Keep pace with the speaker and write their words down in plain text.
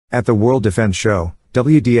At the World Defense Show,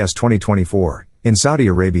 WDS 2024, in Saudi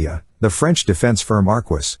Arabia, the French defense firm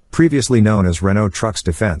Arquus, previously known as Renault Trucks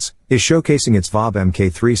Defense, is showcasing its VAB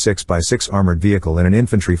Mk3 6x6 armored vehicle in an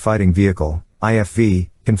infantry fighting vehicle, IFV,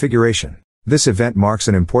 configuration. This event marks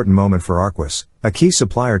an important moment for Arquus, a key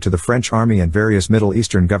supplier to the French army and various Middle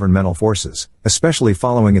Eastern governmental forces, especially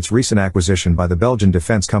following its recent acquisition by the Belgian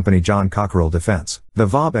defense company John Cockerill Defense. The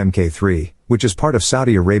VAB Mk3, which is part of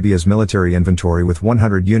Saudi Arabia's military inventory with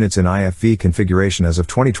 100 units in IFV configuration as of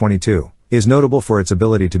 2022, is notable for its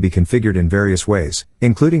ability to be configured in various ways,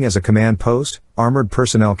 including as a command post, armored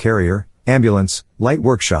personnel carrier, ambulance, light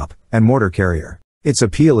workshop, and mortar carrier. Its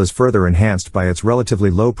appeal is further enhanced by its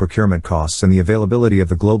relatively low procurement costs and the availability of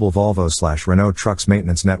the global Volvo/Renault Trucks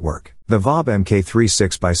maintenance network. The VAB Mk3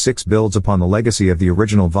 6x6 builds upon the legacy of the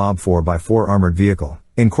original VAB 4x4 armored vehicle,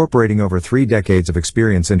 incorporating over 3 decades of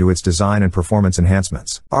experience into its design and performance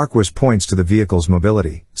enhancements. Arquus points to the vehicle's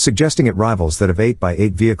mobility, suggesting it rivals that of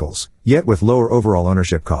 8x8 vehicles, yet with lower overall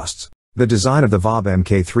ownership costs. The design of the VAB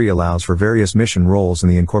Mk3 allows for various mission roles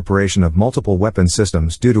and the incorporation of multiple weapon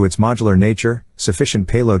systems due to its modular nature, sufficient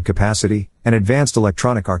payload capacity, and advanced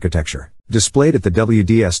electronic architecture. Displayed at the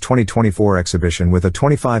WDS 2024 exhibition with a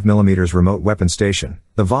 25mm remote weapon station,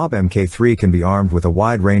 the VAB Mk3 can be armed with a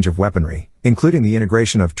wide range of weaponry, including the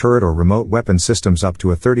integration of turret or remote weapon systems up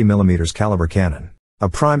to a 30mm caliber cannon. A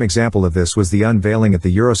prime example of this was the unveiling at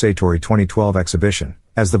the Eurosatory 2012 exhibition,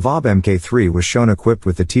 as the VAB Mk3 was shown equipped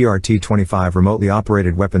with the TRT-25 remotely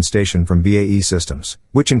operated weapon station from BAE Systems,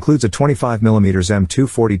 which includes a 25mm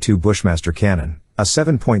M242 Bushmaster cannon, a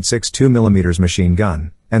 7.62mm machine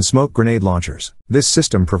gun, and smoke grenade launchers. This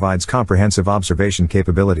system provides comprehensive observation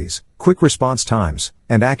capabilities, quick response times,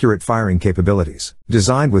 and accurate firing capabilities.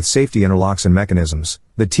 Designed with safety interlocks and mechanisms,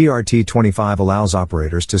 the TRT-25 allows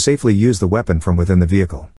operators to safely use the weapon from within the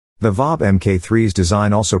vehicle. The VAB Mk3's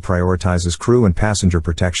design also prioritizes crew and passenger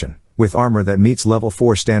protection, with armor that meets Level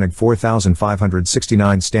 4 Standard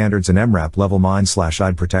 4569 standards and MRAP level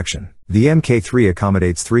mine/ide protection. The Mk3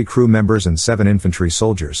 accommodates 3 crew members and 7 infantry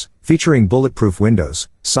soldiers, featuring bulletproof windows,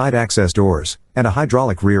 side access doors, and a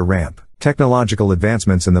hydraulic rear ramp. Technological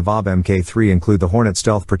advancements in the VAB Mk3 include the Hornet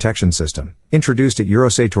Stealth Protection System, introduced at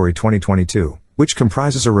Eurosatory 2022, which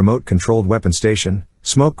comprises a remote-controlled weapon station,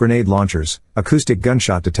 smoke grenade launchers, acoustic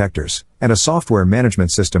gunshot detectors, and a software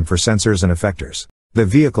management system for sensors and effectors. The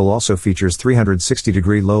vehicle also features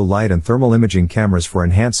 360-degree low light and thermal imaging cameras for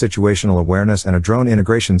enhanced situational awareness and a drone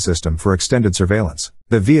integration system for extended surveillance.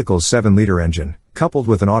 The vehicle's 7-liter engine, coupled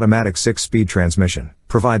with an automatic 6-speed transmission,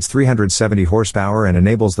 provides 370 horsepower and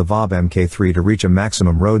enables the VAB Mk3 to reach a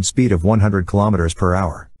maximum road speed of 100 km per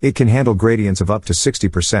hour. It can handle gradients of up to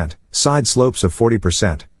 60%, side slopes of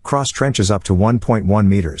 40%, cross trenches up to 1.1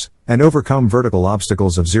 meters, and overcome vertical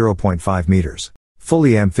obstacles of 0.5 meters.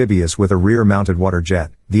 Fully amphibious with a rear-mounted water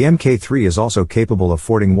jet, the Mk3 is also capable of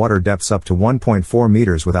fording water depths up to 1.4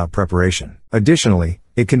 meters without preparation. Additionally,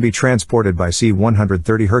 it can be transported by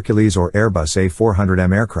C-130 Hercules or Airbus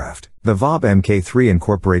A400M aircraft. The VAB Mk3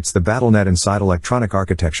 incorporates the BattleNet Inside electronic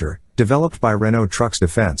architecture, developed by Renault Trucks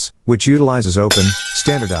Defense, which utilizes open,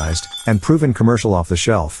 standardized, and proven commercial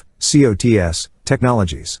off-the-shelf (COTS)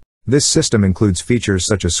 technologies. This system includes features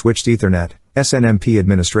such as switched Ethernet, SNMP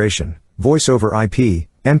administration, Voice over IP,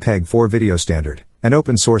 MPEG-4 video standard, and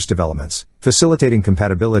open source developments, facilitating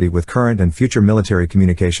compatibility with current and future military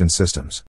communications systems.